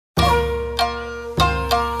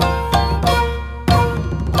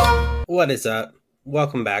What is up?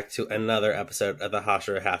 Welcome back to another episode of the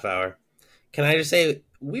Hashira Half Hour. Can I just say,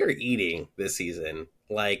 we're eating this season,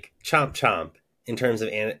 like chomp chomp, in terms of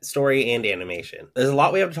story and animation. There's a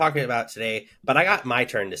lot we have to talk about today, but I got my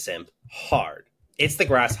turn to simp hard. It's the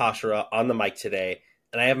Grass Hashira on the mic today,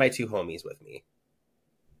 and I have my two homies with me.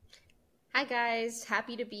 Hi guys,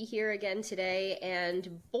 happy to be here again today,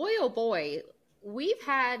 and boy oh boy, we've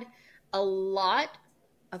had a lot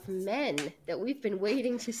of men that we've been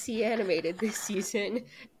waiting to see animated this season,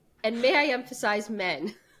 and may I emphasize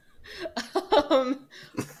men.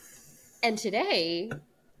 And today,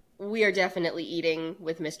 we are definitely eating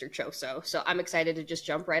with Mr. Choso, so I'm excited to just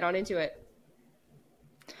jump right on into it.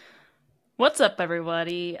 What's up,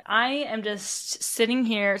 everybody? I am just sitting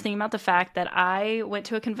here thinking about the fact that I went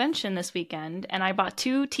to a convention this weekend and I bought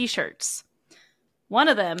 2 t-shirts. One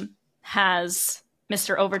of them has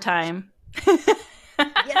Mr. Overtime.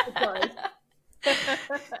 Yes, it does.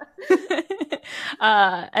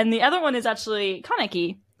 And the other one is actually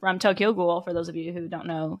Kaneki from Tokyo Ghoul, for those of you who don't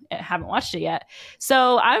know, haven't watched it yet.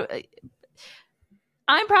 So I'm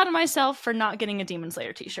proud of myself for not getting a Demon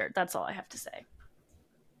Slayer t-shirt. That's all I have to say.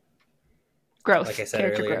 Growth. Like I said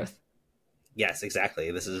character earlier, growth. Yes, exactly.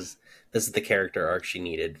 This is the character arc she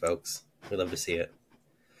needed, folks. We'd love to see it.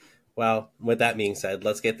 Well, with that being said,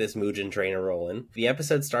 let's get this Mugen trainer rolling. The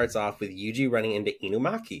episode starts off with Yuji running into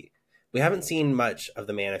Inumaki. We haven't seen much of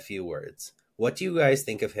the man a few words. What do you guys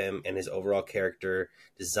think of him and his overall character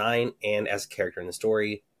design and as a character in the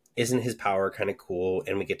story? Isn't his power kind of cool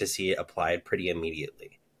and we get to see it applied pretty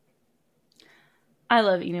immediately? I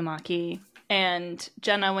love Inumaki. And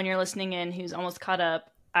Jenna, when you're listening in, who's almost caught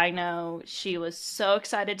up, I know she was so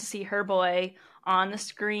excited to see her boy on the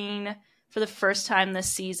screen for the first time this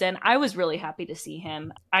season. I was really happy to see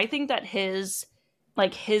him. I think that his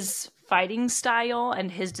fighting style and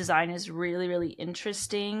his design is really, really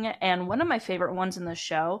interesting. And one of my favorite ones in the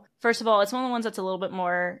show. First of all, it's one of the ones that's a little bit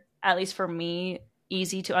more, at least for me,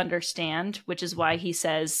 easy to understand, which is why he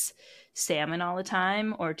says salmon all the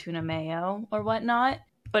time or tuna mayo or whatnot.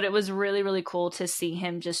 But it was really, really cool to see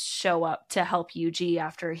him just show up to help Yuji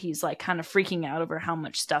after he's like kind of freaking out over how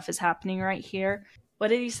much stuff is happening right here. What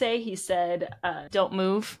did he say? He said, don't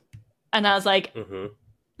move. And I was like,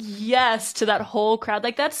 yes, to that whole crowd.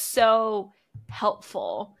 Like, that's so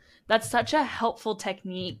helpful. That's such a helpful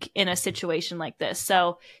technique in a situation like this.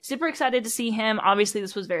 So super excited to see him. Obviously,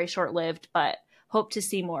 this was very short-lived, but hope to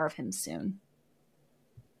see more of him soon.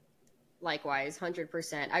 Likewise,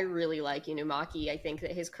 100%. I really like Inumaki. I think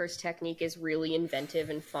that his curse technique is really inventive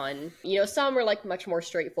and fun. You know, some are like much more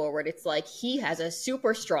straightforward. It's like, he has a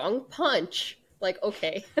super strong punch. Like,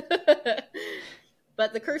 okay.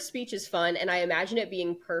 But the curse speech is fun, and I imagine it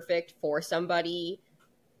being perfect for somebody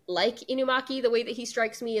like Inumaki. The way that he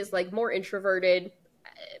strikes me is like more introverted,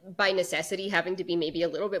 by necessity having to be maybe a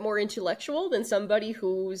little bit more intellectual than somebody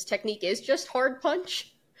whose technique is just hard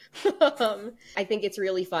punch. I think it's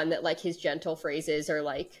really fun that like his gentle phrases are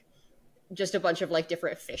like just a bunch of like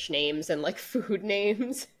different fish names and like food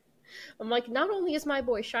names. I'm like, not only is my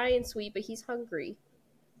boy shy and sweet, but he's hungry.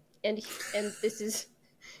 And this is,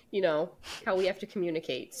 you know, how we have to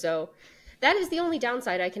communicate. So that is the only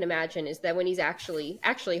downside I can imagine, is that when he's actually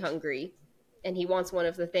hungry and he wants one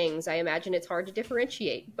of the things, I imagine it's hard to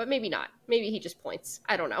differentiate. But maybe not. Maybe he just points.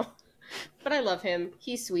 I don't know. But I love him.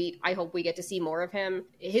 He's sweet. I hope we get to see more of him.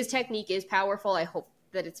 His technique is powerful. I hope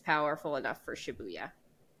that it's powerful enough for Shibuya.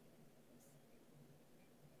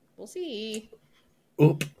 We'll see.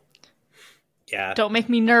 Oop. Yeah. Don't make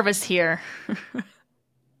me nervous here.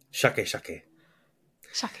 Shake. Shake.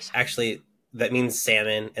 Actually, that means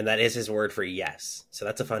salmon, and that is his word for yes. So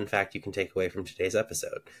that's a fun fact you can take away from today's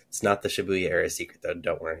episode. It's not the Shibuya era secret, though.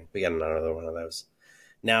 Don't worry. We got another one of those.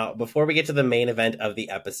 Now, before we get to the main event of the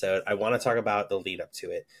episode, I want to talk about the lead up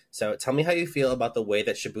to it. So tell me how you feel about the way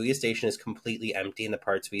that Shibuya Station is completely empty in the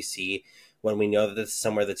parts we see, when we know that this is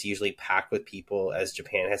somewhere that's usually packed with people, as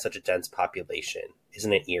Japan has such a dense population.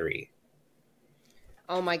 Isn't it eerie?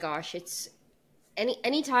 Oh my gosh, it's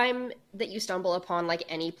any time that you stumble upon like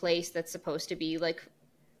any place that's supposed to be like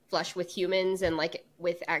flush with humans and like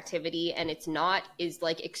with activity, and it's not, is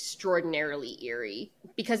like extraordinarily eerie,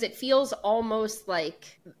 because it feels almost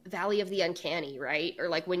like Valley of the Uncanny, right? Or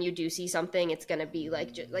like when you do see something, it's gonna be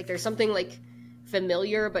like like there's something like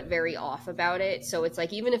familiar but very off about it. So it's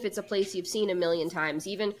like, even if it's a place you've seen a million times,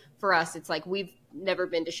 even for us, it's like we've never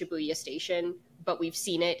been to Shibuya Station, but we've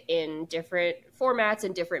seen it in different formats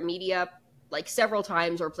and different media like several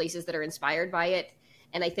times, or places that are inspired by it.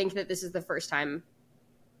 And I think that this is the first time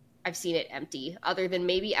I've seen it empty, other than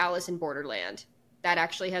maybe Alice in Borderland. That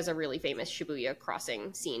actually has a really famous Shibuya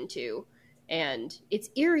crossing scene too. And it's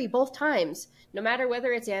eerie both times, no matter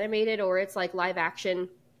whether it's animated or it's like live action.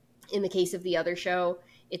 In the case of the other show,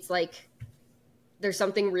 it's like there's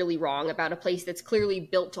something really wrong about a place that's clearly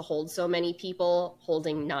built to hold so many people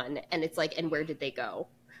holding none. And it's like, and where did they go?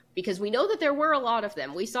 Because we know that there were a lot of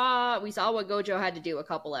them. We saw what Gojo had to do a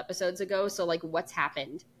couple episodes ago. So like, what's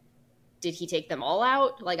happened? Did he take them all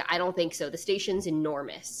out? Like, I don't think so. The station's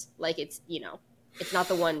enormous. Like, it's, you know, it's not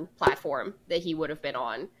the one platform that he would have been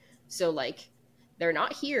on. So like, they're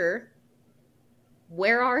not here.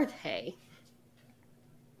 Where are they?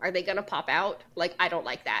 Are they going to pop out? Like, I don't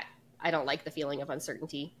like that. I don't like the feeling of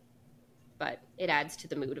uncertainty, but it adds to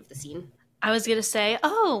the mood of the scene. I was going to say,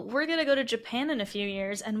 oh, we're going to go to Japan in a few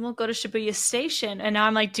years and we'll go to Shibuya Station. And now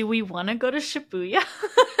I'm like, do we want to go to Shibuya?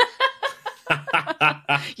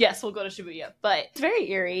 Yes, we'll go to Shibuya. But it's very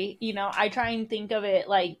eerie. You know, I try and think of it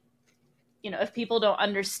like, you know, if people don't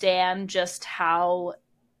understand just how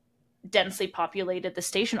densely populated the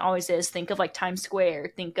station always is, think of like Times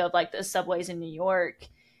Square, think of like the subways in New York,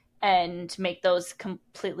 and make those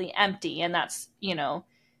completely empty. And that's, you know,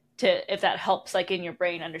 to, if that helps like in your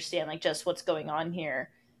brain understand like just what's going on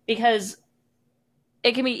here, because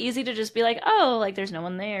it can be easy to just be like, oh, like there's no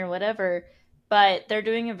one there, whatever. But they're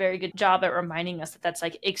doing a very good job at reminding us that that's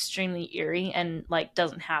like extremely eerie and like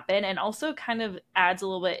doesn't happen, and also kind of adds a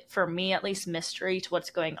little bit, for me at least, mystery to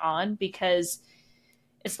what's going on, because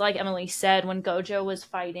it's like Emily said, when Gojo was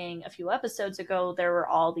fighting a few episodes ago, there were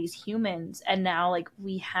all these humans, and now like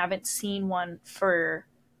we haven't seen one for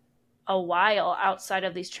a while outside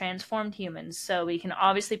of these transformed humans. So we can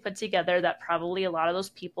obviously put together that probably a lot of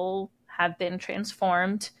those people have been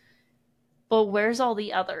transformed, but where's all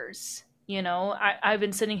the others? You know, I've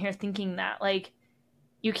been sitting here thinking that like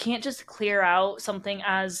you can't just clear out something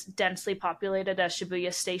as densely populated as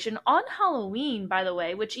Shibuya Station on Halloween, by the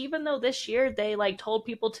way, which even though this year they like told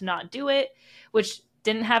people to not do it, which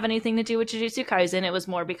didn't have anything to do with Jujutsu Kaisen. It was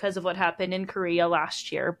more because of what happened in Korea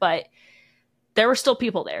last year, but there were still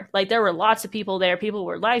people there. Like there were lots of people there. People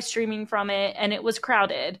were live streaming from it and it was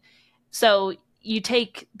crowded. So you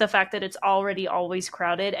take the fact that it's already always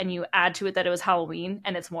crowded and you add to it that it was Halloween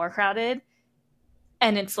and it's more crowded.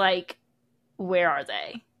 And it's like, where are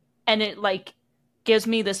they? And it like gives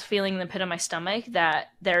me this feeling in the pit of my stomach that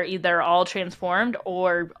they're either all transformed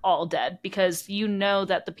or all dead, because you know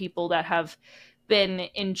that the people that have been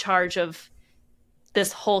in charge of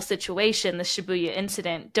this whole situation, the Shibuya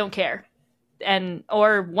incident, don't care and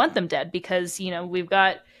or want them dead, because you know we've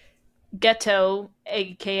got Geto,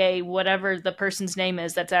 aka whatever the person's name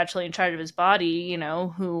is that's actually in charge of his body, you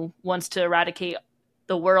know, who wants to eradicate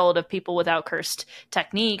the world of people without cursed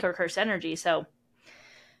technique or cursed energy. So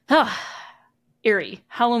eerie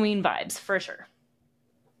Halloween vibes for sure.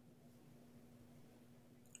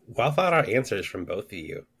 Well thought out answers from both of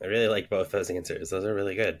you. I really like both those answers. Those are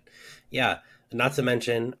really good. Yeah. Not to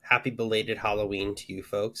mention, happy belated Halloween to you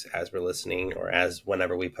folks as we're listening, or as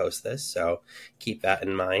whenever we post this. So keep that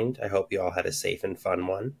in mind. I hope you all had a safe and fun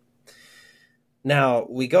one. Now,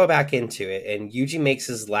 we go back into it, and Yuji makes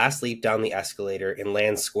his last leap down the escalator and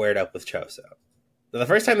lands squared up with Choso. Now, the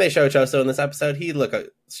first time they show Choso in this episode, he'd look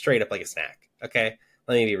straight up like a snack, okay?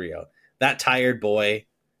 Let me be real. That tired boy,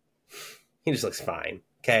 he just looks fine,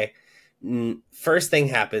 okay? First thing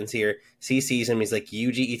happens here, he sees him, he's like,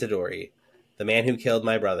 Yuji Itadori, the man who killed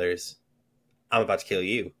my brothers, I'm about to kill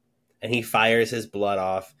you. And he fires his blood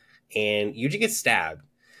off, and Yuji gets stabbed.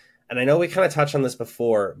 And I know we kind of touched on this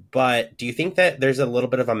before, but do you think that there's a little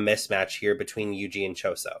bit of a mismatch here between Yuji and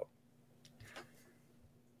Choso?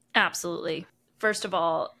 Absolutely. First of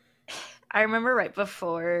all, I remember right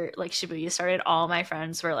before like Shibuya started, all my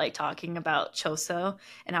friends were like talking about Choso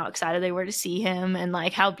and how excited they were to see him and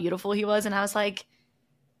like how beautiful he was. And I was like,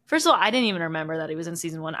 first of all, I didn't even remember that he was in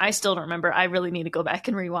season 1. I still don't remember. I really need to go back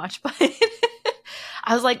and rewatch, but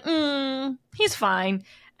I was like, he's fine.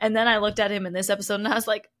 And then I looked at him in this episode and I was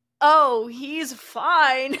like, oh, he's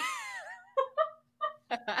fine.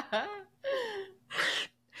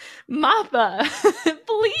 Mappa,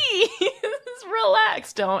 please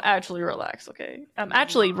relax. Don't actually relax, okay?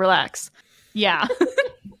 Actually relax. Yeah.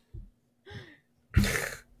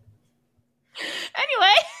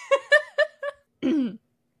 Anyway.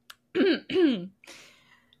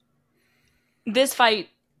 This fight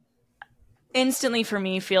instantly for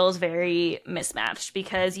me feels very mismatched,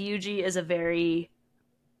 because Yuji is a very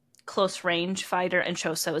close range fighter and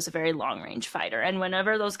Choso is a very long range fighter. And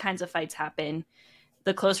whenever those kinds of fights happen,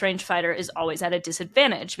 the close range fighter is always at a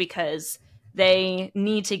disadvantage because they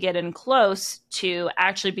need to get in close to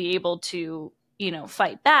actually be able to, you know,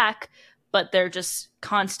 fight back. but they're just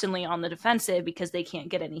constantly on the defensive because they can't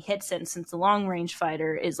get any hits in, since the long range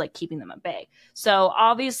fighter is like keeping them at bay. So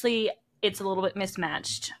obviously it's a little bit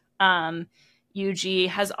mismatched. Yuji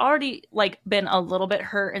has already like been a little bit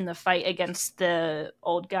hurt in the fight against the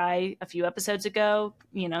old guy a few episodes ago.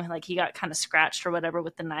 You know, like he got kind of scratched or whatever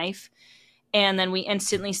with the knife. And then we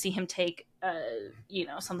instantly see him take,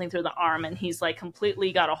 something through the arm, and he's like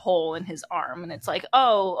completely got a hole in his arm. And it's like,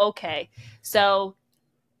 oh, okay. So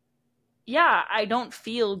yeah, I don't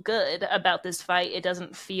feel good about this fight. It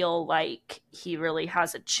doesn't feel like he really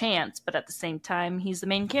has a chance, but at the same time, he's the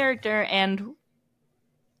main character, and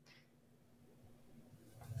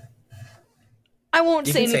I won't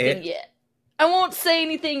say anything yet. I won't say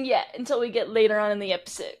anything yet until we get later on in the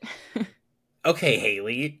episode. Okay,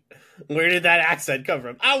 Haley, where did that accent come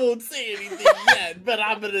from? I won't say anything yet, but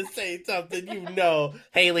I'm gonna say something, you know.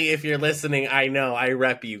 Haley, if you're listening, I know. I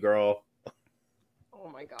rep you, girl. Oh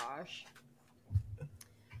my gosh.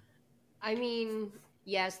 I mean,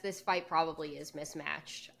 yes, this fight probably is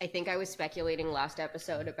mismatched. I think I was speculating last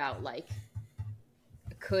episode about, like,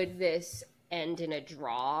 could this end in a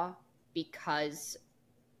draw because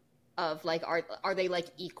of, like, are they, like,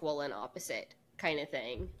 equal and opposite kind of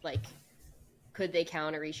thing? Like, could they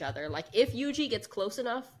counter each other? Like, if Yuji gets close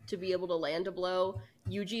enough to be able to land a blow,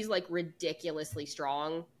 Yuji's, like, ridiculously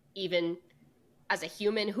strong, even as a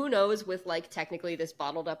human. Who knows, with, like, technically this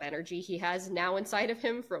bottled up energy he has now inside of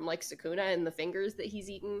him from, like, Sukuna and the fingers that he's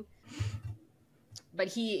eaten. But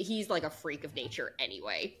he's like a freak of nature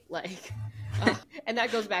anyway. Like, and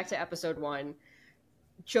that goes back to episode 1.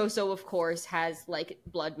 Choso, of course, has, like,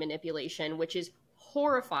 blood manipulation, which is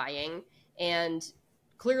horrifying and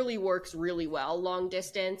clearly works really well long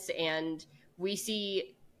distance. And we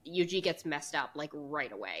see Yuji gets messed up, like,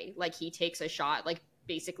 right away. Like, he takes a shot, like,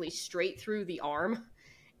 basically straight through the arm.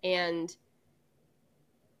 And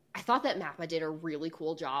I thought that Mappa did a really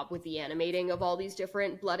cool job with the animating of all these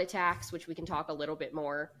different blood attacks, which we can talk a little bit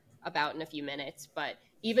more about in a few minutes. But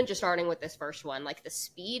even just starting with this first one, like, the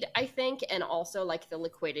speed, I think, and also, like, the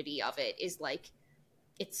liquidity of it is, like,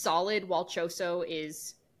 it's solid while Choso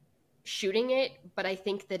is shooting it, but I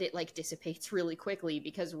think that it, like, dissipates really quickly,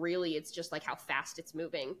 because really it's just, like, how fast it's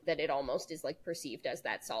moving that it almost is, like, perceived as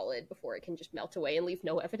that solid before it can just melt away and leave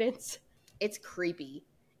no evidence. It's creepy.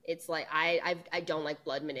 It's like, I don't like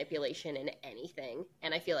blood manipulation in anything,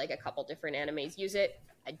 and I feel like a couple different animes use it.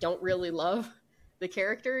 I don't really love the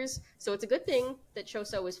characters, so it's a good thing that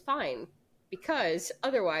Choso is fine, because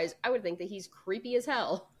otherwise I would think that he's creepy as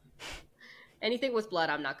hell. Anything with blood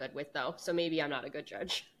I'm not good with, though, so maybe I'm not a good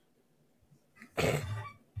judge.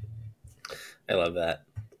 I love that.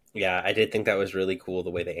 Yeah, I did think that was really cool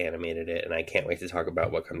the way they animated it, and I can't wait to talk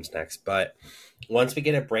about what comes next. But once we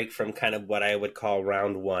get a break from kind of what I would call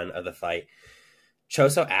round 1 of the fight,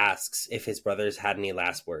 Choso asks if his brothers had any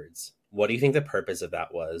last words. What do you think the purpose of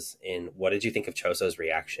that was, and what did you think of Choso's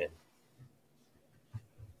reaction?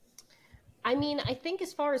 I mean, I think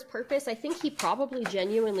as far as purpose, I think he probably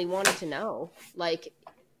genuinely wanted to know. Like,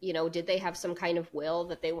 you know, did they have some kind of will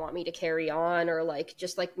that they want me to carry on, or, like,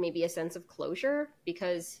 just, like, maybe a sense of closure?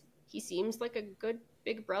 Because he seems like a good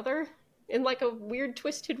big brother in, like, a weird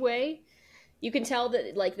twisted way. You can tell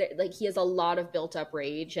that, like, he has a lot of built up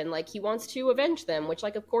rage, and, like, he wants to avenge them, which,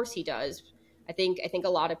 like, of course he does. I think a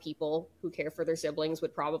lot of people who care for their siblings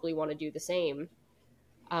would probably want to do the same.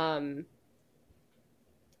 That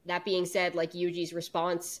being said, like, Yuji's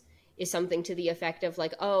response is something to the effect of,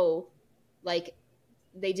 like, oh, like,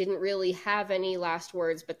 they didn't really have any last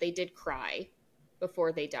words, but they did cry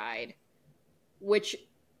before they died. Which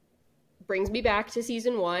brings me back to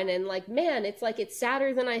season 1, and, like, man, it's, like, it's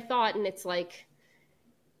sadder than I thought, and it's, like,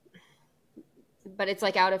 but it's,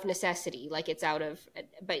 like, out of necessity. Like, it's out of,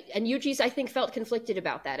 and Yuji's, I think, felt conflicted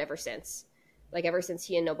about that ever since. Like, ever since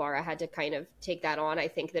he and Nobara had to kind of take that on, I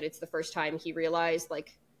think that it's the first time he realized,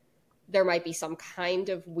 like, there might be some kind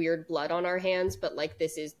of weird blood on our hands, but, like,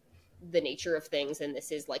 this is the nature of things, and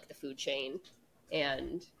this is, like, the food chain,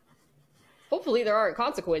 and hopefully there aren't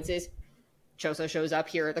consequences. Choso shows up,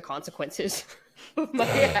 here are the consequences of my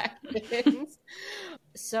actions.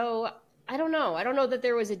 So I don't know that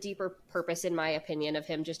there was a deeper purpose, in my opinion, of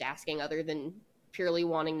him just asking, other than purely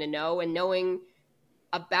wanting to know, and knowing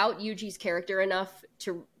about Yuji's character enough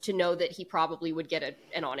to know that he probably would get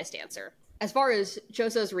an honest answer. As far as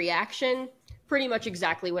Choso's reaction, pretty much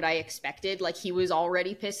exactly what I expected. Like, he was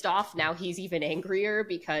already pissed off. Now he's even angrier,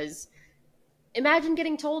 because imagine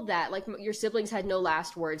getting told that, like, your siblings had no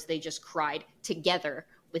last words. They just cried together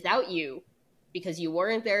without you because you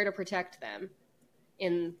weren't there to protect them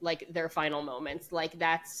in, like, their final moments. Like,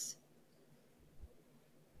 that's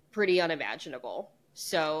pretty unimaginable.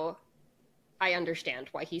 So I understand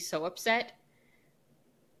why he's so upset.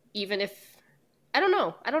 Even if, I don't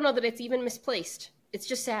know that it's even misplaced. It's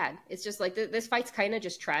just sad. It's just like, this fight's kind of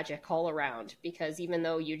just tragic all around, because even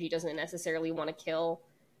though Yuji doesn't necessarily want to kill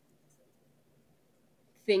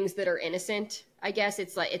things that are innocent, I guess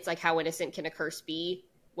it's like how innocent can a curse be?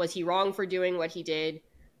 Was he wrong for doing what he did?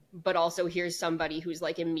 But also here's somebody who's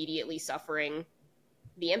like immediately suffering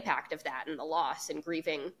the impact of that and the loss and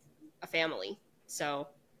grieving a family. So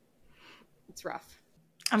it's rough.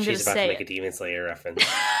 She's about to make a Demon Slayer reference.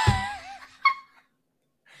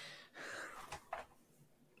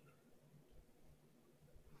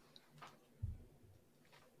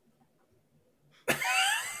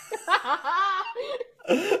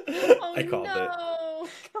 Oh, I called no.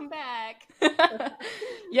 Come back.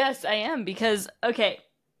 Yes, I am, because, okay,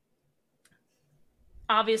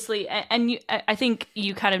 obviously, and I think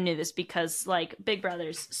you kind of knew this because, like, Big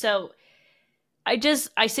Brothers. So I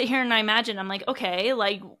sit here and I imagine, I'm like, okay,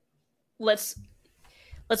 like, let's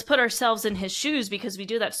put ourselves in his shoes, because we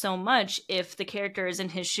do that so much. If the character is in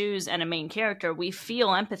his shoes and a main character, we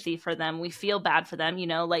feel empathy for them. We feel bad for them,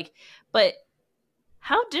 like, but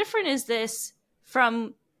how different is this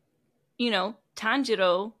from,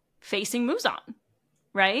 Tanjiro facing Muzan,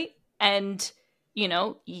 right? And,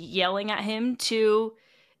 yelling at him to,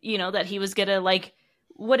 that he was gonna, like,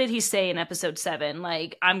 what did he say in episode 7?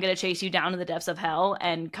 Like, I'm gonna chase you down to the depths of hell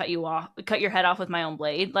and cut your head off with my own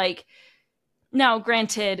blade. Like, now,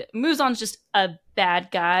 granted, Muzan's just a bad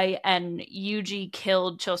guy, and Yuji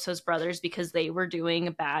killed Choso's brothers because they were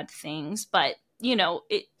doing bad things, but,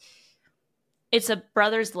 it's a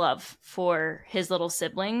brother's love for his little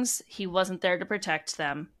siblings. He wasn't there to protect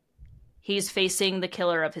them. He's facing the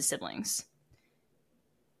killer of his siblings.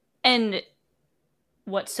 And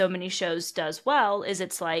what so many shows does well is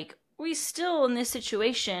it's like, we still, in this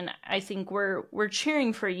situation, I think we're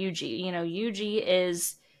cheering for Yuji. Yuji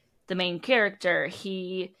is the main character.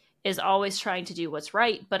 He is always trying to do what's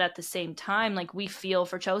right, but at the same time, like, we feel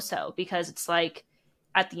for Choso, because it's like,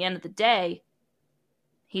 at the end of the day,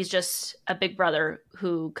 he's just a big brother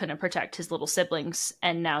who couldn't protect his little siblings,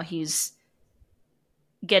 and now he's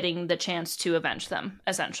getting the chance to avenge them,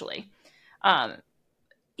 essentially.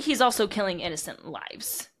 He's also killing innocent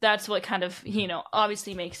lives. That's what kind of,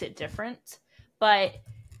 obviously makes it different. But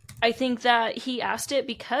I think that he asked it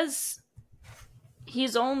because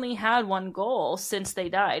he's only had one goal since they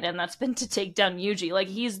died, and that's been to take down Yuji. Like,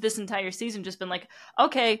 he's this entire season just been like,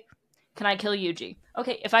 okay, can I kill Yuji?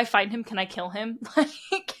 Okay, if I find him, can I kill him?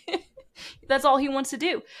 Like, that's all he wants to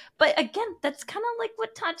do. But again, that's kind of like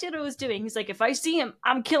what Tanjiro is doing. He's like, if I see him,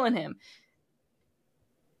 I'm killing him.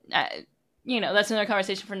 That's another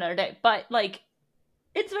conversation for another day. But, like,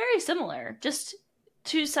 it's very similar. Just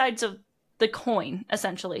two sides of the coin,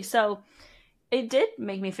 essentially. So it did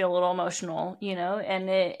make me feel a little emotional, and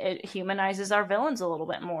it humanizes our villains a little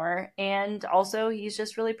bit more. And also, he's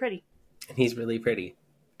just really pretty. And he's really pretty.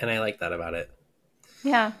 And I like that about it.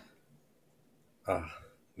 Yeah. Oh,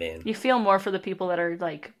 man. You feel more for the people that are,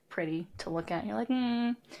 like, pretty to look at. You're like,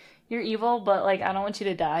 you're evil, but, like, I don't want you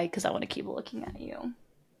to die because I want to keep looking at you.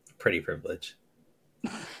 Pretty privilege.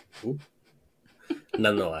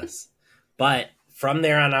 Nonetheless. But from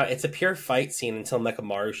there on out, it's a pure fight scene until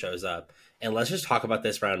Mekamaru shows up. And let's just talk about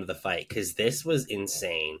this round of the fight, because this was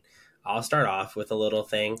insane. I'll start off with a little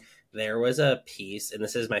thing. There was a piece, and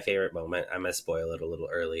this is my favorite moment. I'm going to spoil it a little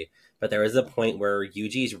early. But there was a point where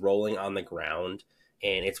Yuji's rolling on the ground,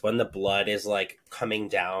 and it's when the blood is, like, coming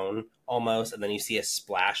down almost, and then you see a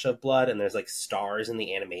splash of blood, and there's, like, stars in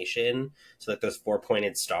the animation. So, like, those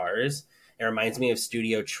 4-pointed stars. It reminds me of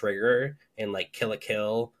Studio Trigger and, like, Kill la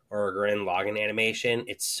Kill or Gurren Lagann animation.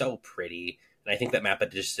 It's so pretty. And I think that Mappa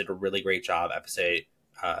just did a really great job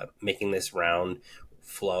making this round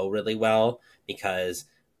flow really well, because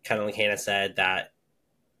kind of like Hannah said, that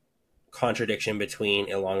contradiction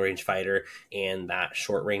between a long-range fighter and that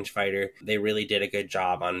short-range fighter, they really did a good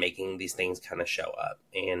job on making these things kind of show up.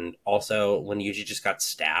 And also, when Yuji just got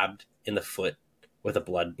stabbed in the foot with a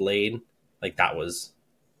blood blade, like, that was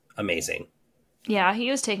amazing. Yeah, he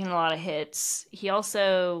was taking a lot of hits. He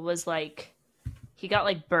also was, like, he got,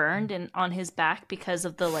 like, burned on his back because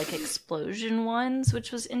of the, like, explosion ones,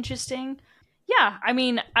 which was interesting. Yeah, I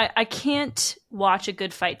mean, I can't watch a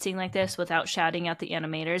good fight scene like this without shouting out the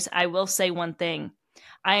animators. I will say one thing.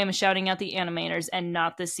 I am shouting out the animators and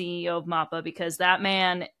not the CEO of MAPPA, because that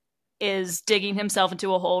man is digging himself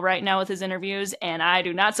into a hole right now with his interviews, and I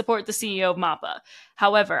do not support the CEO of MAPPA.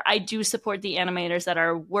 However, I do support the animators that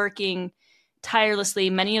are working tirelessly,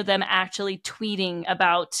 many of them actually tweeting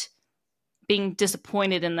about being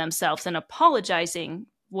disappointed in themselves and apologizing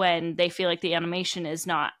when they feel like the animation is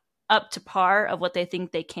not up to par of what they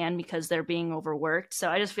think they can because they're being overworked. So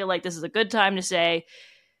I just feel like this is a good time to say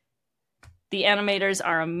the animators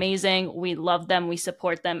are amazing. We love them, we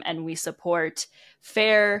support them, and we support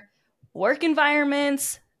fair work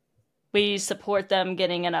environments. We support them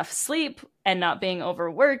getting enough sleep and not being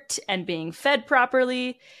overworked and being fed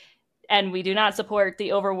properly. And we do not support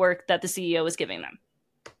the overwork that the CEO is giving them.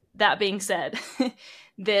 That being said,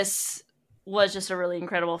 this was just a really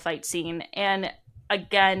incredible fight scene. And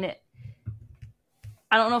again,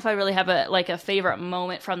 I don't know if I really have a favorite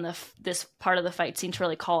moment from this part of the fight scene to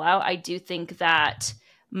really call out. I do think that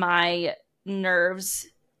my nerves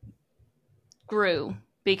grew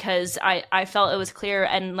because I felt it was clear.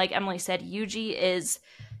 And like Emily said, Yuji is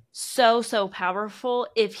so powerful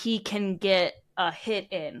if he can get a hit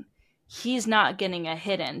in. He's not getting a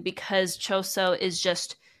hit in because Choso is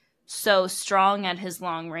just so strong at his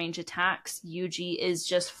long range attacks. Yuji is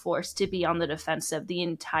just forced to be on the defensive the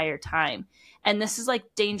entire time. And this is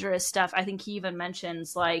like dangerous stuff. I think he even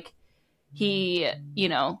mentions like he's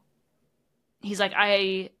like,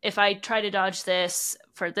 if I try to dodge this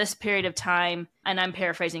for this period of time, and I'm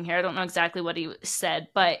paraphrasing here, I don't know exactly what he said,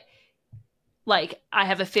 but like I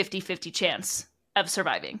have a 50-50 chance of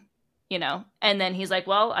surviving, And then he's like,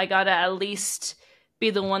 well, I gotta at least be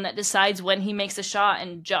the one that decides when he makes a shot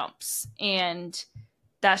and jumps. And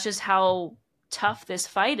that's just how tough this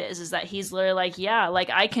fight is that he's literally like, yeah, like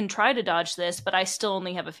I can try to dodge this, but I still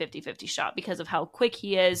only have a 50-50 shot because of how quick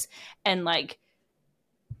he is. And like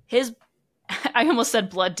his, I almost said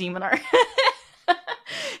blood demoner.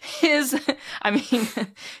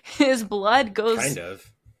 his blood goes kind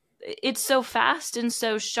of. It's so fast and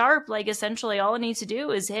so sharp. Like essentially all it needs to do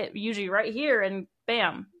is hit usually right here and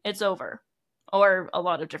bam, it's over. Or a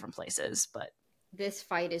lot of different places, but this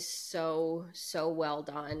fight is so well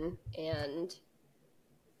done, and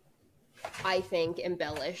I think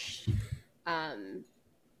embellished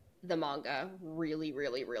the manga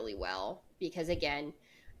really well, because again,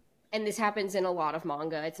 and this happens in a lot of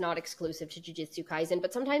manga, it's not exclusive to Jujutsu Kaisen,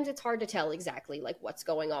 but sometimes it's hard to tell exactly like what's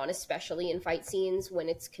going on, especially in fight scenes when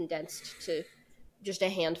it's condensed to just a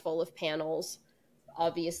handful of panels.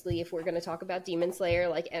 Obviously, if we're going to talk about Demon Slayer,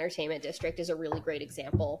 like Entertainment District is a really great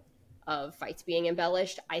example of fights being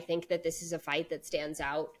embellished. I think that this is a fight that stands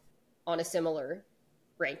out on a similar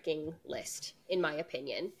ranking list, in my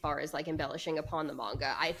opinion, as far as like embellishing upon the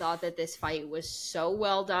manga. I thought that this fight was so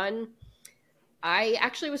well done. I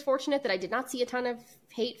actually was fortunate that I did not see a ton of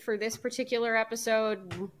hate for this particular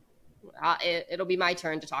episode. It'll be my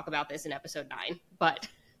turn to talk about this in episode 9, but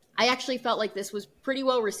I actually felt like this was pretty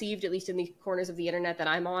well received, at least in the corners of the internet that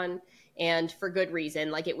I'm on, and for good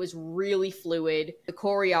reason. Like, it was really fluid. The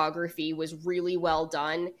choreography was really well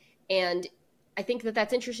done, and I think that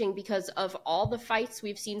that's interesting because of all the fights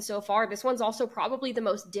we've seen so far, this one's also probably the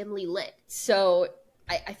most dimly lit. So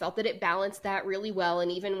I felt that it balanced that really well,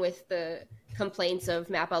 and even with the complaints of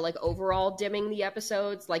Mappa like overall dimming the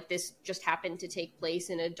episodes, like this just happened to take place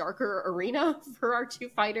in a darker arena for our two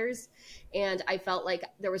fighters, and I felt like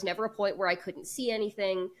there was never a point where I couldn't see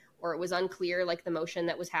anything or it was unclear like the motion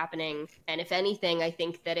that was happening. And if anything, I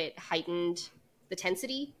think that it heightened the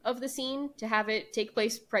tensity of the scene to have it take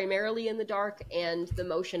place primarily in the dark, and the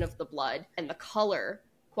motion of the blood and the color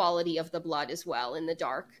quality of the blood as well in the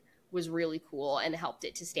dark was really cool and helped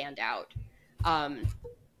it to stand out.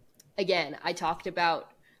 Again, I talked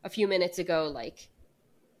about a few minutes ago, like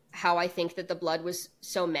how I think that the blood was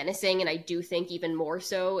so menacing, and I do think even more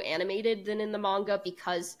so animated than in the manga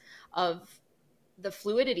because of the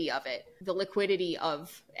fluidity of it, the liquidity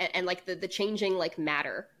of, and like the changing like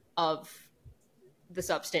matter of the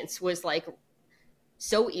substance was like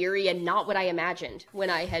so eerie and not what I imagined when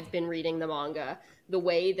I had been reading the manga. The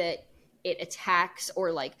way that it attacks,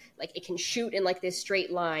 or like it can shoot in like this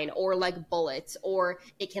straight line, or like bullets, or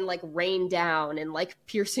it can like rain down and like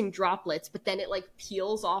piercing droplets, but then it like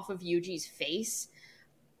peels off of Yuji's face.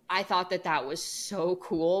 I thought that that was so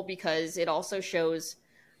cool because it also shows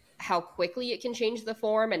how quickly it can change the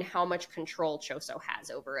form and how much control Choso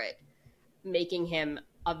has over it, making him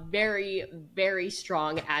a very, very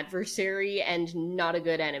strong adversary and not a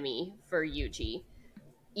good enemy for Yuji,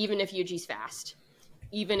 even if Yuji's fast.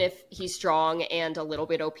 Even if he's strong and a little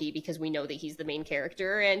bit OP, because we know that he's the main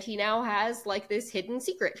character and he now has like this hidden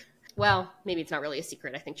secret. Well, maybe it's not really a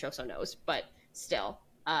secret. I think Choso knows, but still,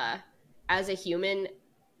 as a human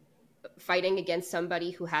fighting against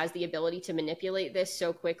somebody who has the ability to manipulate this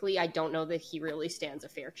so quickly, I don't know that he really stands a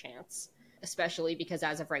fair chance, especially because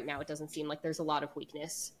as of right now, it doesn't seem like there's a lot of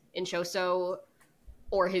weakness in Choso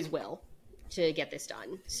or his will to get this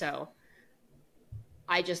done. So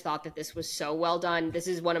I just thought that this was so well done. This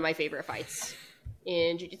is one of my favorite fights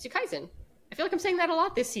in Jujutsu Kaisen. I feel like I'm saying that a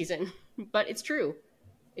lot this season, but it's true.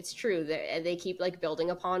 It's true that they keep like building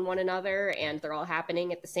upon one another, and they're all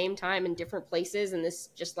happening at the same time in different places, and this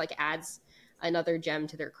just like adds another gem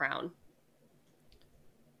to their crown.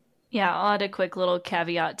 Yeah, I'll add a quick little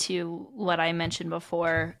caveat to what I mentioned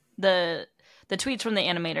before. The tweets from the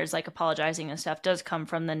animators, like apologizing and stuff, does come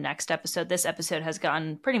from the next episode. This episode has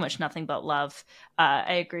gotten pretty much nothing but love.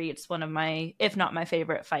 I agree, it's one of my, if not my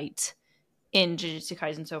favorite fight in Jujutsu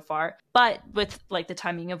Kaisen so far. But with like the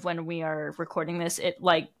timing of when we are recording this, it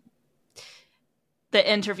like the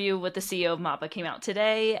interview with the CEO of MAPPA came out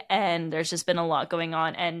today, and there's just been a lot going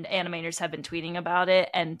on, and animators have been tweeting about it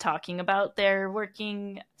and talking about their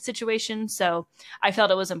working situation. So I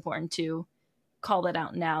felt it was important to call that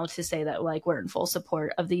out now, to say that like we're in full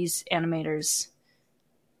support of these animators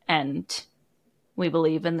and we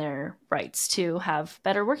believe in their rights to have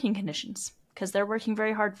better working conditions, because they're working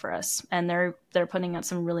very hard for us, and they're putting out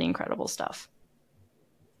some really incredible stuff.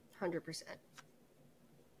 100%.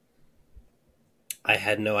 I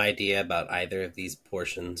had no idea about either of these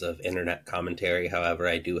portions of internet commentary. However,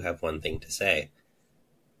 I do have one thing to say.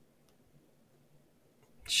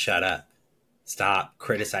 Shut up. Stop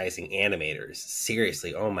criticizing animators.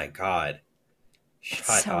 Seriously, oh my god. Shut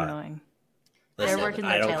it's so up. Annoying. Listen, They're working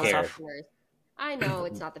I their don't tails care. off. I know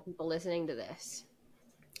it's not the people listening to this.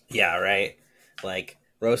 Yeah, right? Like,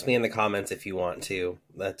 roast me in the comments if you want to.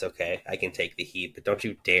 That's okay. I can take the heat, but don't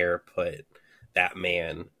you dare put that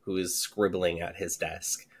man who is scribbling at his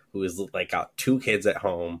desk, who is like got 2 kids at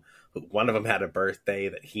home, one of them had a birthday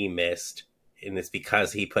that he missed, and it's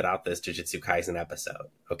because he put out this Jujutsu Kaisen episode,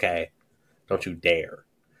 okay? Don't you dare.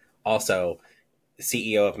 Also, the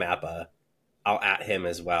CEO of MAPPA, I'll at him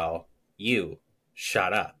as well. You,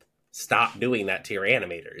 shut up. Stop doing that to your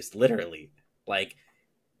animators, literally. Like,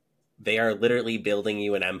 they are literally building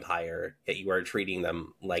you an empire, yet you are treating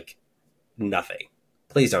them like nothing.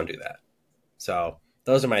 Please don't do that. So,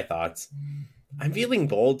 those are my thoughts. I'm feeling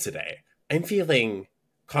bold today. I'm feeling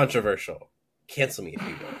controversial. Cancel me if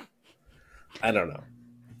you will. I don't know.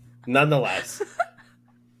 Nonetheless,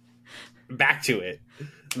 back to it.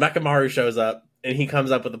 Mekamaru shows up, and he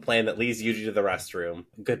comes up with a plan that leads Yuji to the restroom.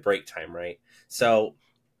 Good break time, right? So,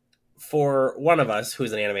 for one of us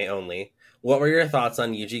who's an anime only, what were your thoughts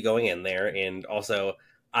on Yuji going in there, and also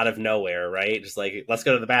out of nowhere, right? Just like, let's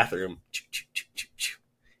go to the bathroom.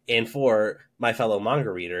 And for my fellow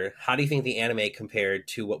manga reader, how do you think the anime compared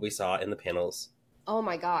to what we saw in the panels? Oh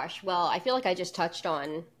my gosh. Well, I feel like I just touched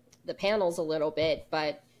on the panels a little bit,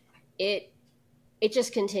 but it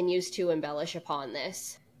just continues to embellish upon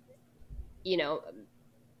this. You know,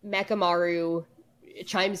 Mekamaru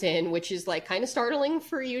chimes in, which is like kind of startling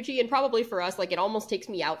for Yuji and probably for us. Like, it almost takes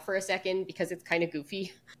me out for a second because it's kind of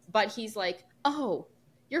goofy. But he's like, "Oh,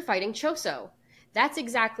 you're fighting Choso." That's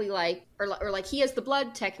exactly like, or like he has the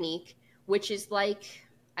blood technique, which is like,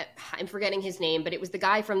 I'm forgetting his name, but it was the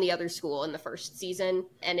guy from the other school in the first season.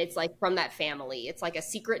 And it's like from that family. It's like a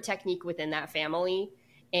secret technique within that family.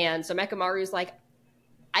 And so Mekamaru's like,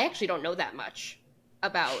 I actually don't know that much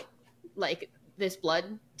about like this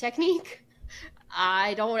blood technique.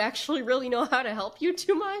 I don't actually really know how to help you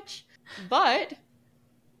too much, but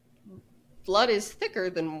blood is thicker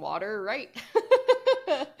than water, right?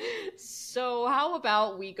 So how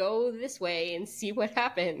about we go this way and see what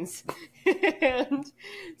happens? And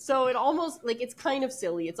so it almost, like, it's kind of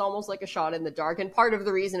silly. It's almost like a shot in the dark. And part of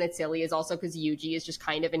the reason it's silly is also because Yuji is just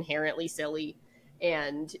kind of inherently silly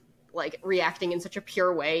and, like, reacting in such a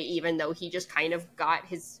pure way, even though he just kind of got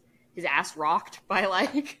his ass rocked by,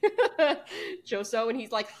 like, Choso, and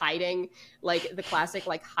he's, like, hiding, like, the classic,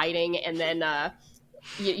 like, hiding, and then,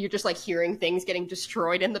 you're just, like, hearing things getting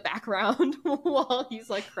destroyed in the background while he's,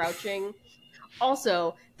 like, crouching.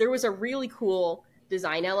 Also, there was a really cool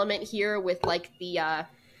design element here with, like, the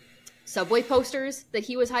subway posters that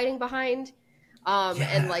he was hiding behind.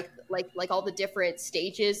 And, like all the different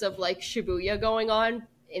stages of, like, Shibuya going on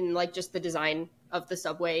in, like, just the design of the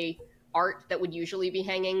subway art that would usually be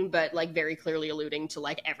hanging, but, like, very clearly alluding to,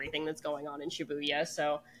 like, everything that's going on in Shibuya.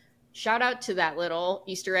 So shout out to that little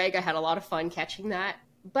Easter egg. I had a lot of fun catching that.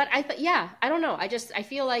 But I don't know. I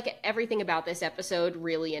feel like everything about this episode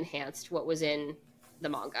really enhanced what was in the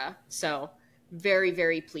manga. So very,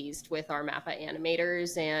 very pleased with our MAPPA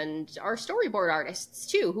animators and our storyboard artists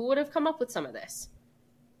too, who would have come up with some of this.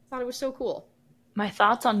 Thought it was so cool. My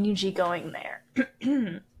thoughts on Yuji going there.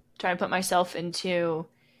 Trying to put myself into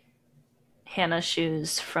Hannah's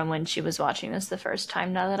shoes from when she was watching this the first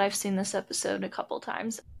time, now that I've seen this episode a couple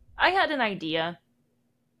times. I had an idea.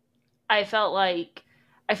 I felt like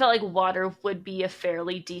water would be a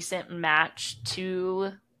fairly decent match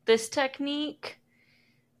to this technique.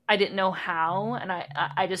 I didn't know how, and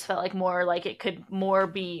I just felt like more like it could more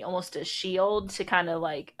be almost a shield to kind of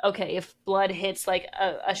like, okay, if blood hits like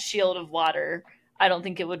a shield of water, I don't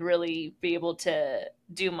think it would really be able to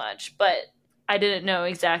do much. But I didn't know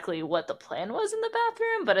exactly what the plan was in the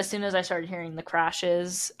bathroom, but as soon as I started hearing the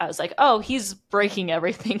crashes, I was like, oh, he's breaking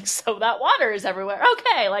everything, so that water is everywhere.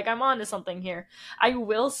 Okay, like I'm on to something here. I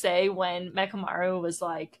will say when Mekamaru was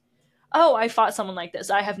like, oh, I fought someone like this,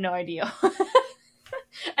 I have no idea.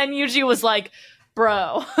 And Yuji was like,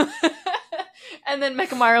 bro. And then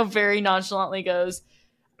Mekamaru very nonchalantly goes,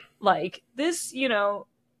 like, this,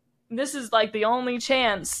 this is like the only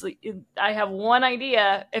chance. I have one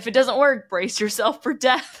idea. If it doesn't work, brace yourself for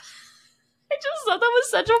death. I just thought that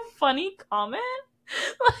was such a funny comment.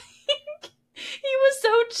 Like, he was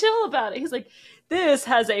so chill about it. He's like, this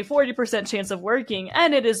has a 40% chance of working,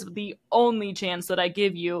 and it is the only chance that I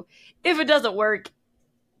give you. If it doesn't work,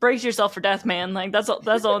 brace yourself for death, man. Like, that's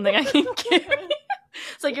the only thing I can give you.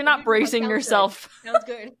 It's like, you're not bracing yourself. Good. Sounds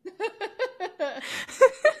good.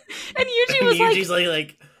 And Yuji was Yuji's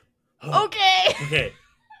like oh, okay.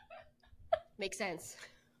 Makes sense.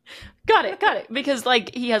 Got it. Because,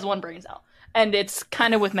 like, he has one brain cell. And it's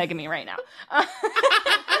kind of with Megami right now.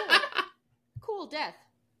 Cool, death.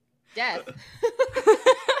 Death.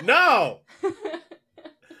 No!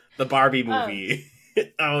 The Barbie movie.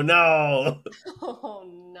 Oh, no. Oh,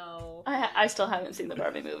 no. I still haven't seen the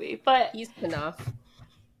Barbie movie, but... He's enough.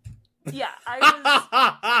 Yeah,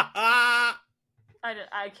 I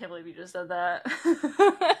can't believe you just said that.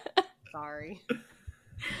 Sorry.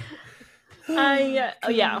 I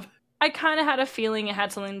kind of had a feeling it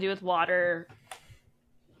had something to do with water.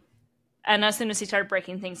 And as soon as he started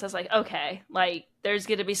breaking things, I was like, okay, like, there's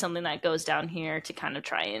going to be something that goes down here to kind of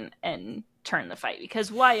try and turn the fight.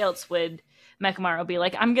 Because why else would Mekamaru be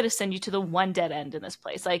like, I'm going to send you to the one dead end in this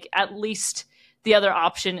place? Like, at least the other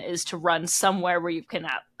option is to run somewhere where you can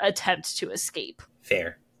attempt to escape.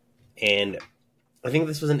 Fair. And I think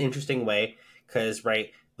this was an interesting way because,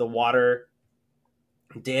 right, the water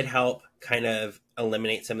did help kind of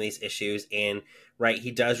eliminate some of these issues. And, right, he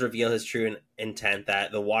does reveal his true intent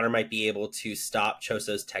that the water might be able to stop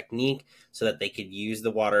Choso's technique so that they could use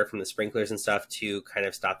the water from the sprinklers and stuff to kind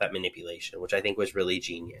of stop that manipulation, which I think was really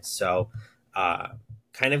genius. So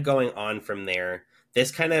kind of going on from there,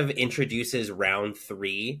 this kind of introduces round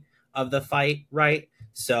 3 of the fight, right?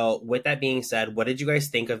 So with that being said, what did you guys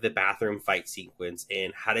think of the bathroom fight sequence,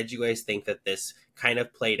 and how did you guys think that this kind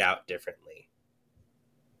of played out differently?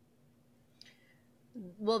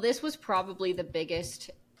 Well, this was probably the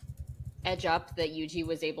biggest edge up that Yuji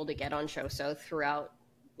was able to get on Choso throughout.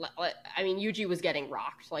 I mean, Yuji was getting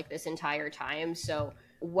rocked like this entire time. So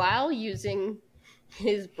while using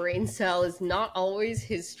his brain cell is not always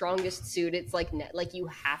his strongest suit, it's like you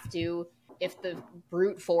have to, if the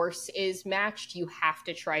brute force is matched, you have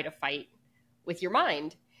to try to fight with your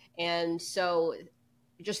mind. And so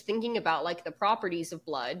just thinking about like the properties of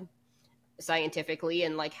blood scientifically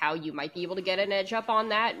and like how you might be able to get an edge up on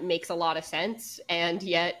that makes a lot of sense. And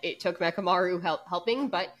yet it took Mekamaru helping,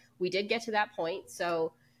 but we did get to that point.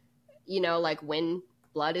 So, like when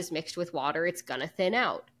blood is mixed with water, it's gonna thin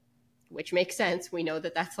out, which makes sense. We know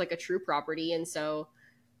that that's like a true property. And so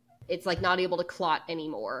it's like not able to clot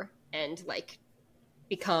anymore and like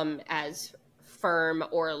become as firm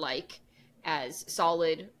or like as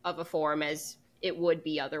solid of a form as it would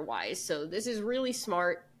be otherwise. So this is really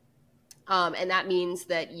smart. And that means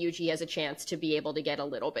that Yuji has a chance to be able to get a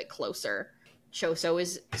little bit closer. Choso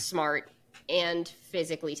is smart and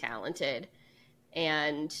physically talented.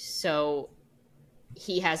 And so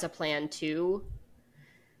he has a plan too.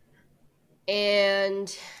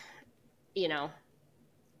 And,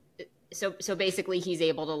 so basically he's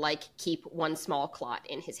able to like keep one small clot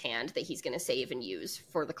in his hand that he's going to save and use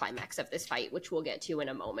for the climax of this fight, which we'll get to in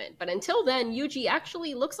a moment. But until then, Yuji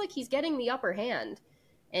actually looks like he's getting the upper hand.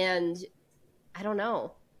 And I don't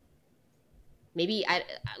know. Maybe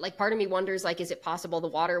part of me wonders, like, is it possible the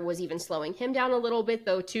water was even slowing him down a little bit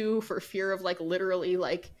though too, for fear of like literally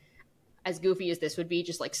like, as goofy as this would be,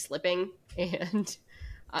 just like slipping. And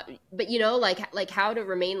but like how to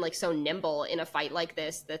remain like so nimble in a fight like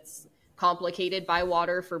this that's complicated by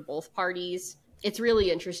water for both parties. It's really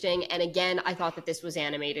interesting. And again, I thought that this was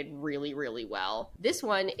animated really, really well. This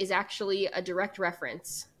one is actually a direct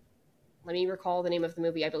reference. Let me recall the name of the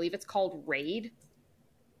movie. I believe it's called Raid.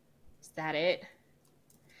 Is that it?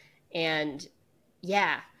 And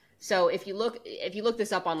yeah. So if you look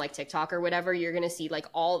this up on like TikTok or whatever, you're going to see like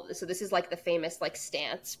so this is like the famous like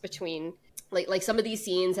stance between like some of these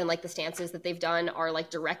scenes and like the stances that they've done are like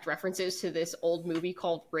direct references to this old movie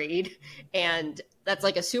called Raid, and that's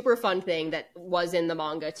like a super fun thing that was in the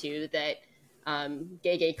manga too, that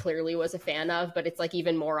Gege clearly was a fan of, but it's like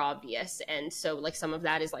even more obvious. And so like some of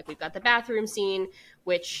that is like we've got the bathroom scene,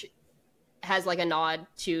 which has like a nod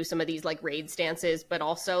to some of these like Raid stances, but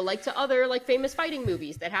also like to other like famous fighting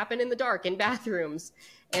movies that happen in the dark in bathrooms.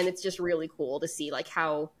 And it's just really cool to see like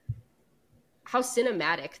how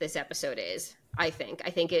cinematic this episode is. I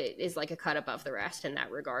think it is like a cut above the rest in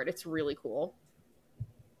that regard. It's really cool.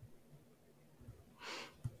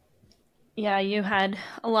 Yeah, you had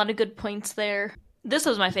a lot of good points there. This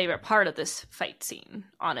was my favorite part of this fight scene,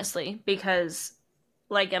 honestly, because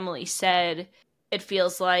like Emily said, it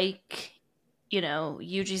feels like, you know,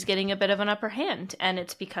 Yuji's getting a bit of an upper hand, and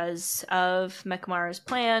it's because of Mechamaru's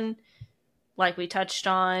plan. Like we touched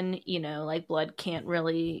on, you know, like blood can't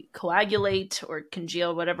really coagulate or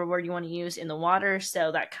congeal, whatever word you want to use, in the water,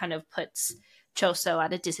 so that kind of puts Choso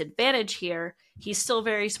at a disadvantage here. He's still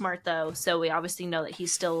very smart, though, so we obviously know that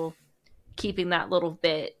he's still keeping that little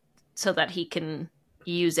bit so that he can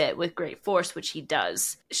use it with great force, which he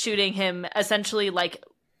does, shooting him essentially like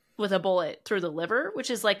with a bullet through the liver, which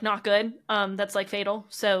is like not good. That's like fatal.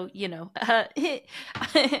 So, you know,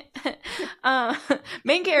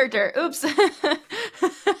 main character. Oops. All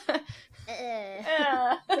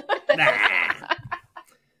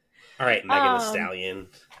right, Megan the Stallion.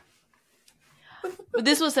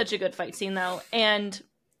 This was such a good fight scene, though. And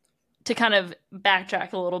to kind of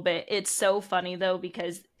backtrack a little bit, it's so funny, though,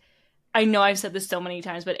 because I know I've said this so many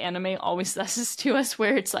times, but anime always does this to us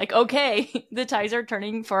where it's like, okay, the tides are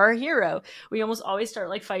turning for our hero. We almost always start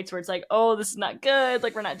like fights where it's like, oh, this is not good.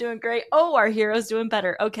 Like, we're not doing great. Oh, our hero's doing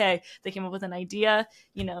better. Okay. They came up with an idea.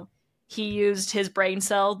 You know, he used his brain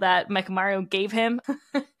cell that Mechamaru gave him.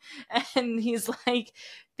 And he's like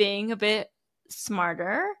being a bit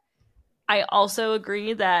smarter. I also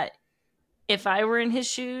agree that if I were in his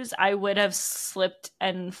shoes, I would have slipped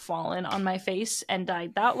and fallen on my face and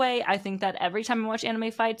died that way. I think that every time I watch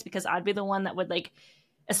anime fights, because I'd be the one that would like,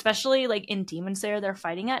 especially like in Demon Slayer, they're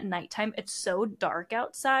fighting at nighttime. It's so dark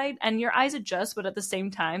outside and your eyes adjust, but at the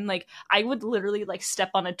same time, like I would literally like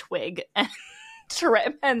step on a twig and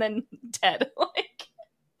trip and then dead. Like,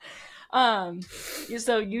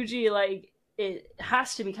 so Yuji, like, it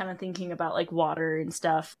has to be kind of thinking about like water and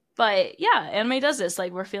stuff. But yeah, anime does this.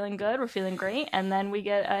 Like, we're feeling good, we're feeling great, and then we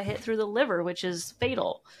get a hit through the liver, which is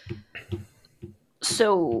fatal.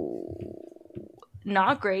 So,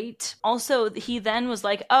 not great. Also, he then was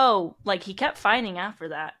like, oh, like, he kept fighting after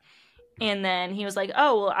that. And then he was like,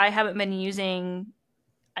 oh, well, I haven't been using,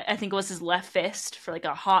 I think it was his left fist for, like,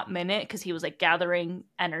 a hot minute, because he was, like, gathering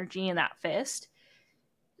energy in that fist.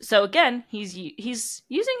 So, again, he's using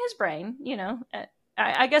his brain, you know.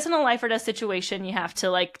 I guess in a life or death situation, you have to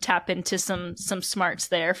like tap into some smarts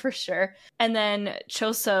there for sure. And then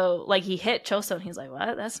Choso, like he hit Choso and he's like,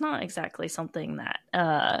 what? That's not exactly something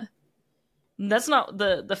that, that's not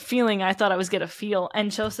the feeling I thought I was going to feel. And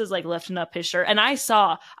Choso's like lifting up his shirt. And I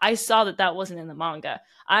saw that wasn't in the manga.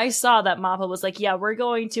 I saw that Mappa was like, yeah, we're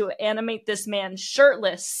going to animate this man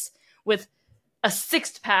shirtless with a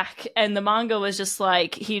sixth pack, and the manga was just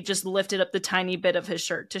like he just lifted up the tiny bit of his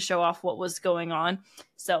shirt to show off what was going on.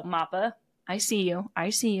 So Mappa, I see you.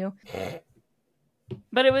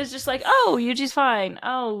 But it was just like, oh, Yuji's fine.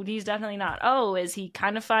 Oh, he's definitely not. Oh, is he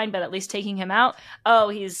kind of fine, but at least taking him out? Oh,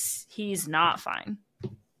 he's not fine.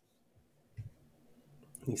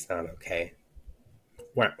 He's not okay.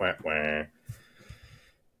 Wah, wah, wah.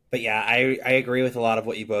 But yeah, I agree with a lot of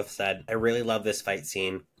what you both said. I really love this fight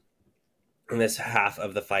scene. In this half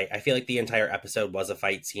of the fight, I feel like the entire episode was a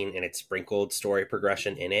fight scene and it sprinkled story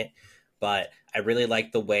progression in it. But I really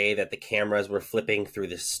liked the way that the cameras were flipping through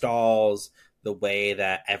the stalls, the way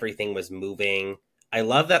that everything was moving. I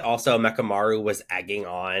love that also Mechamaru was egging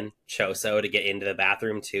on Choso to get into the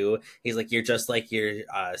bathroom too. He's like, you're just like your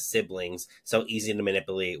siblings, so easy to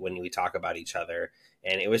manipulate when we talk about each other.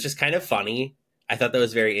 And it was just kind of funny. I thought that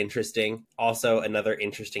was very interesting. Also, another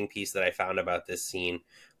interesting piece that I found about this scene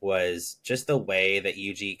was just the way that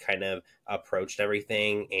Yuji kind of approached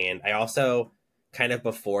everything. And I also, kind of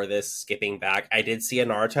before this, skipping back, I did see a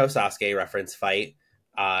Naruto Sasuke reference fight.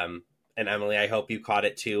 And Emily, I hope you caught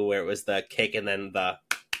it too, where it was the kick and then the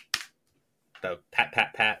pat,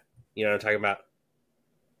 pat, pat. You know what I'm talking about?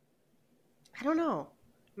 I don't know.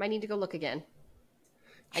 Might need to go look again.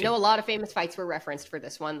 I know a lot of famous fights were referenced for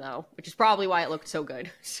this one, though, which is probably why it looked so good.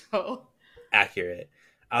 So accurate.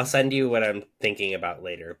 I'll send you what I'm thinking about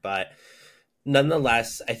later. But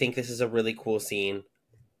nonetheless, I think this is a really cool scene.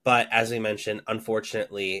 But as we mentioned,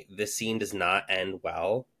 unfortunately, this scene does not end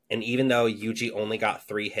well. And even though Yuji only got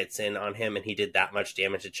 3 hits in on him and he did that much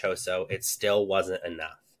damage to Choso, it still wasn't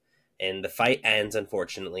enough. And the fight ends,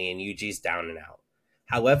 unfortunately, and Yuji's down and out.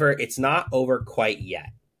 However, it's not over quite yet.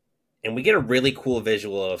 And we get a really cool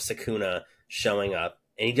visual of Sukuna showing up,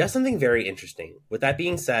 and he does something very interesting. With that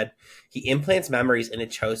being said, he implants memories into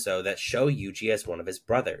Choso that show Yuji as one of his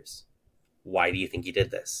brothers. Why do you think he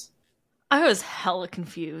did this? I was hella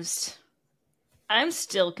confused. I'm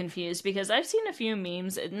still confused because I've seen a few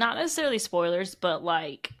memes, not necessarily spoilers, but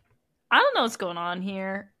like, I don't know what's going on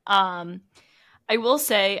here. I will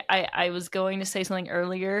say, I was going to say something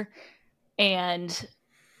earlier, and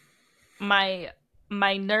my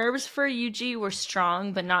nerves for Yuji were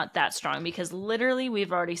strong, but not that strong, because literally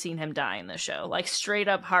we've already seen him die in the show. Like, straight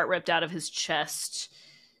up heart ripped out of his chest,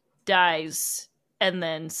 dies, and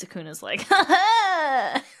then Sukuna's like, ha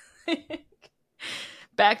ha!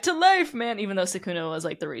 Back to life, man, even though Sukuna was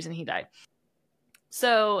like the reason he died.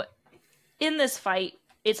 So in this fight,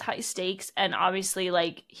 it's high stakes, and obviously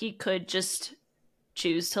like he could just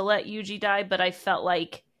choose to let Yuji die, but I felt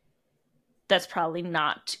like that's probably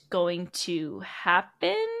not going to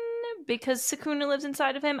happen because Sukuna lives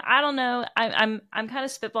inside of him. I don't know. I'm kind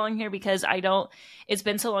of spitballing here because it's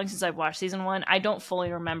been so long since I've watched season 1. I don't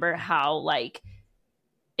fully remember how like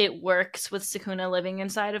it works with Sukuna living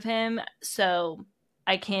inside of him. So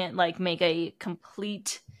I can't like make a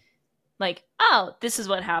complete like, oh, this is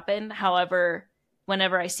what happened. However,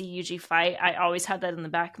 whenever I see Yuji fight, I always have that in the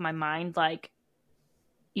back of my mind, like,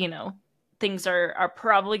 you know, things are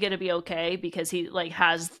probably going to be okay because he like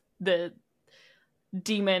has the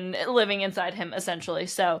demon living inside him essentially.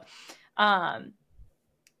 So,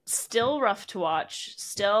 still rough to watch,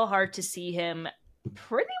 still hard to see him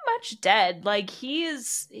pretty much dead. Like he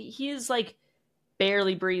is like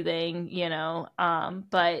barely breathing, you know,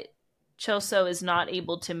 but Choso is not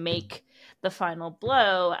able to make the final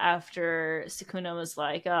blow after Sukuna was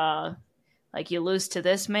like you lose to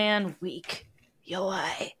this man, weak,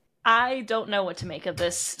 yoai. I don't know what to make of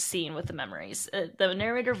this scene with the memories. The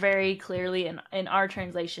narrator very clearly in our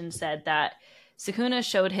translation said that Sukuna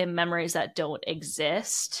showed him memories that don't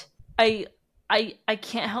exist. I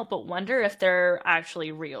can't help but wonder if they're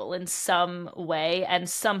actually real in some way, and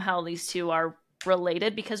somehow these two are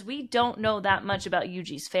related because we don't know that much about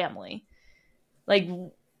Yuji's family. Like,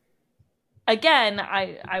 again,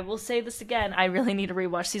 I will say this again, I really need to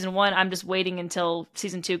rewatch season 1. I'm just waiting until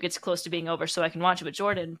season 2 gets close to being over so I can watch it with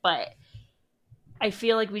Jordan, but I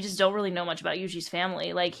feel like we just don't really know much about Yuji's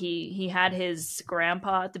family. Like, he had his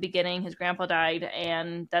grandpa at the beginning, his grandpa died,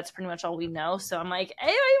 and that's pretty much all we know. So I'm like,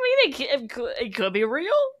 hey, I mean, it could be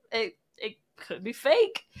real, it could be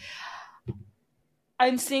fake.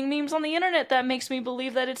 I'm seeing memes on the internet that makes me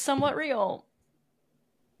believe that it's somewhat real.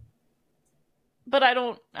 But I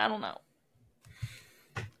don't know.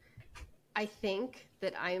 I think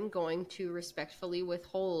that I am going to respectfully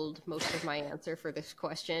withhold most of my answer for this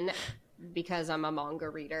question because I'm a manga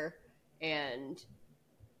reader, and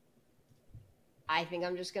I think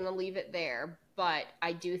I'm just going to leave it there. But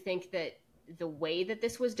I do think that the way that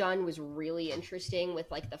this was done was really interesting with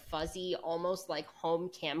like the fuzzy, almost like home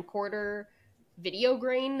camcorder video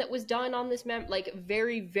grain that was done on this like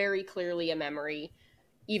very, very clearly a memory,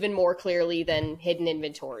 even more clearly than Hidden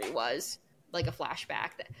Inventory was. Like a flashback.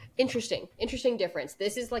 Interesting difference.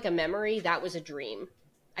 This is like a memory, that was a dream.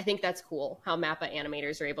 I think that's cool how Mappa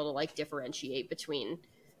animators are able to like differentiate between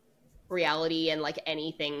reality and like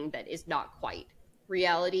anything that is not quite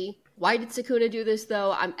reality. Why did Sukuna do this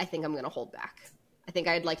though? I think I'm gonna hold back. I think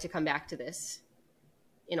I'd like to come back to this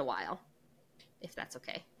in a while, if that's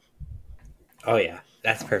okay. Oh yeah,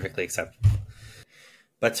 that's perfectly acceptable.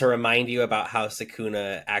 But to remind you about how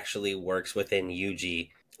Sukuna actually works within Yuji.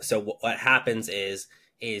 So what happens is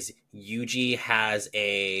Yuji has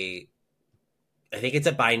I think it's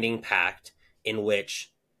a binding pact in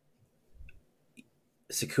which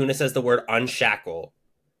Sukuna says the word unshackle,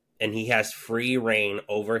 and he has free reign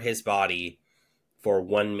over his body for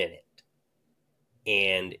 1 minute.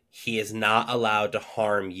 And he is not allowed to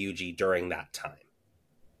harm Yuji during that time.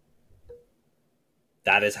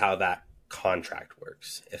 That is how that contract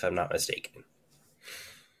works, if I'm not mistaken.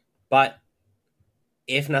 But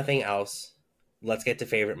if nothing else, let's get to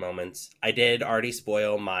favorite moments. I did already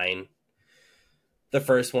spoil mine. The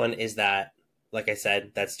first one is that, like I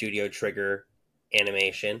said, that Studio Trigger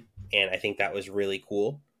animation, and I think that was really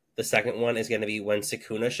cool. The second one is going to be when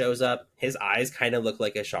Sukuna shows up. His eyes kind of look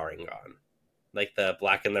like a Sharingan. Like the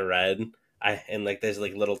black and the red. And like there's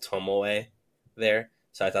like little Tomoe there.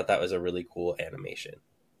 So I thought that was a really cool animation.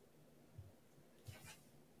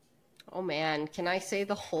 Oh man, can I say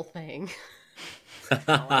the whole thing? No,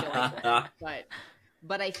 I don't like that, but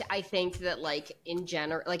But I think that, like, in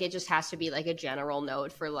general, like, it just has to be, like, a general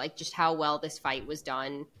note for, like, just how well this fight was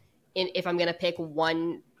done. If I'm going to pick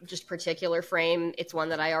one just particular frame, it's one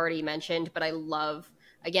that I already mentioned, but I love,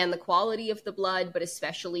 again, the quality of the blood, but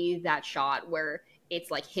especially that shot where it's,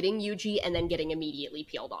 like, hitting Yuji and then getting immediately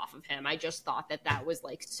peeled off of him. I just thought that was,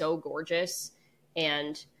 like, so gorgeous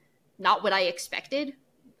and not what I expected.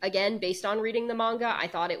 Again, based on reading the manga, I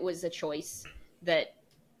thought it was a choice that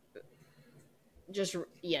just,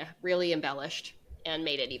 really embellished and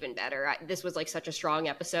made it even better. This was, like, such a strong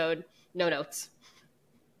episode. No notes.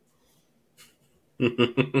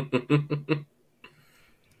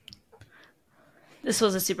 This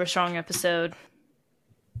was a super strong episode.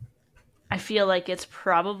 I feel like it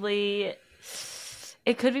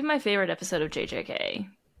could be my favorite episode of JJK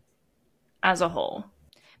as a whole.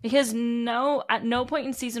 Because at no point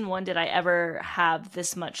in season 1 did I ever have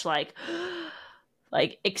this much, like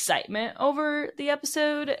excitement over the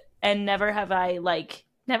episode, and never have I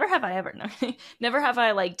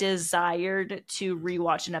desired to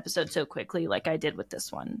rewatch an episode so quickly like I did with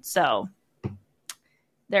this one. So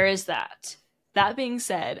there is that. That being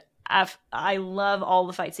said, I love all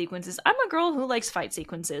the fight sequences. I'm a girl who likes fight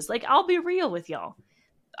sequences. Like, I'll be real with y'all.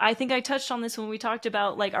 I think I touched on this when we talked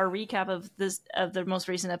about, like, our recap of the most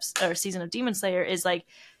recent season of Demon Slayer. Is, like,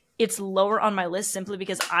 it's lower on my list simply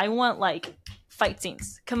because I want, like, fight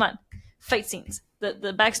scenes. Come on, fight scenes.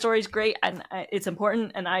 The backstory is great and it's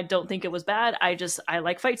important, and I don't think it was bad. I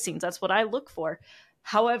like fight scenes. That's what I look for.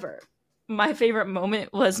 However, my favorite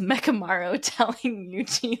moment was Mekamaru telling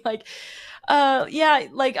Yuji, like, yeah,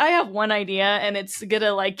 like, I have one idea and it's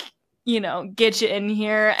gonna, like, get you in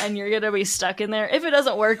here and you're gonna be stuck in there. If it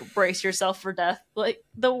doesn't work, brace yourself for death. Like,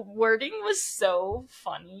 the wording was so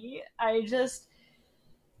funny. I just,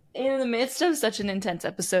 in the midst of such an intense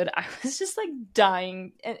episode, I was just, like,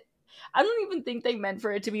 dying. And I don't even think they meant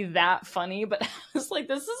for it to be that funny, but I was like,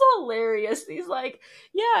 this is hilarious. He's like,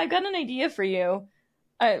 yeah, I got an idea for you.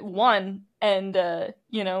 One, and,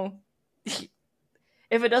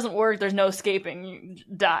 if it doesn't work, there's no escaping. You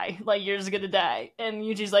die. Like, you're just gonna die. And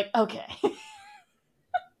Yuji's like, okay.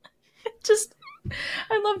 Just,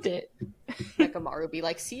 I loved it. Mekamaru be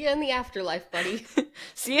like, see ya in the afterlife, buddy.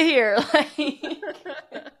 See ya here. Like,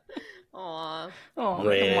 Aw. Oh,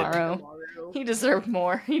 Mekamaru. He deserved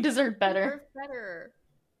more. He deserved better.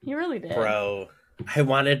 He really did. Bro, I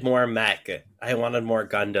wanted more mech. I wanted more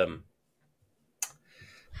Gundam.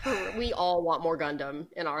 We all want more Gundam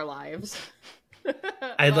in our lives.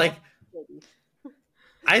 I'd like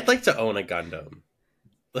to own a Gundam.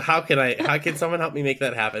 How can someone help me make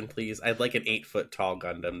that happen, please? I'd like an 8-foot tall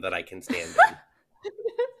Gundam that I can stand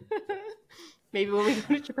in. Maybe when we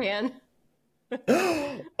go to Japan.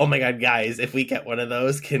 Oh my god, guys, if we get one of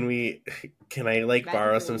those, can I, like,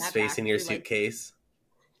 borrow some space in your suitcase?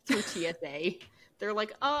 Through TSA. They're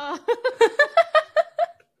like, no,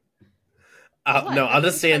 I'll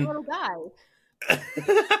just stand. Little guy.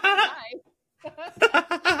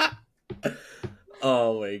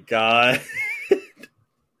 Oh my god.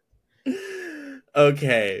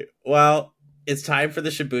 Okay, well, it's time for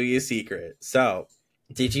the Shibuya secret. So,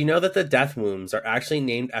 did you know that the death wounds are actually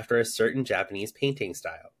named after a certain Japanese painting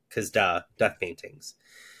style? Because death paintings.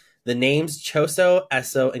 The names Choso,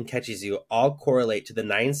 Eso, and Kechizu all correlate to the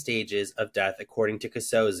 9 stages of death according to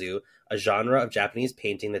Kusozu, a genre of Japanese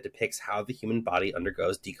painting that depicts how the human body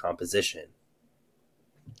undergoes decomposition.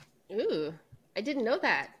 Ooh, I didn't know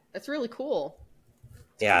that. That's really cool.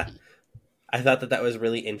 Yeah. I thought that was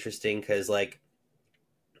really interesting because, like,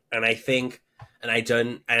 and I think, and I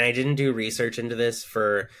didn't do research into this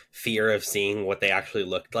for fear of seeing what they actually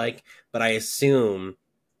looked like, but I assume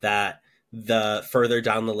that the further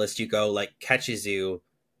down the list you go, like, Kechizu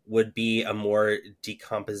would be a more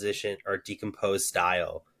decomposition or decomposed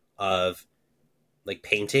style of, like,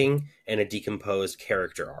 painting and a decomposed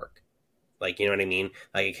character arc. Like, you know what I mean?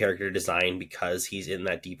 Like a character design because he's in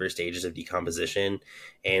that deeper stages of decomposition.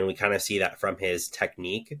 And we kind of see that from his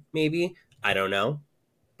technique, maybe. I don't know.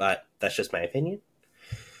 But that's just my opinion.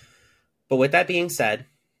 But with that being said,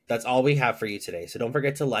 that's all we have for you today. So don't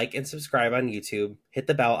forget to like and subscribe on YouTube. Hit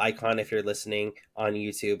the bell icon if you're listening on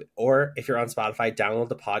YouTube. Or if you're on Spotify, download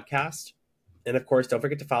the podcast. And of course, don't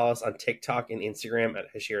forget to follow us on TikTok and Instagram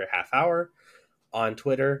at Hashira Half Hour. On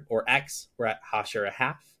Twitter or X, we're at Hashira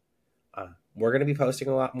Half. We're going to be posting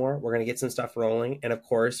a lot more. We're going to get some stuff rolling. And of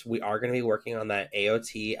course, we are going to be working on that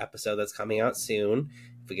AOT episode that's coming out soon.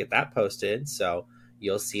 If we get that posted. So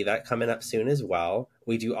you'll see that coming up soon as well.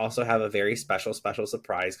 We do also have a very special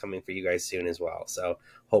surprise coming for you guys soon as well. So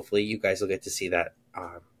hopefully you guys will get to see that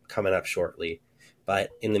coming up shortly. But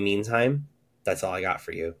in the meantime, that's all I got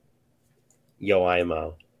for you.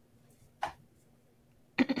 Yoimo.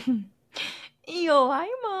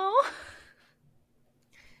 Yoimo.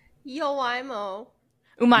 Yoimo.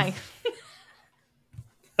 Umai.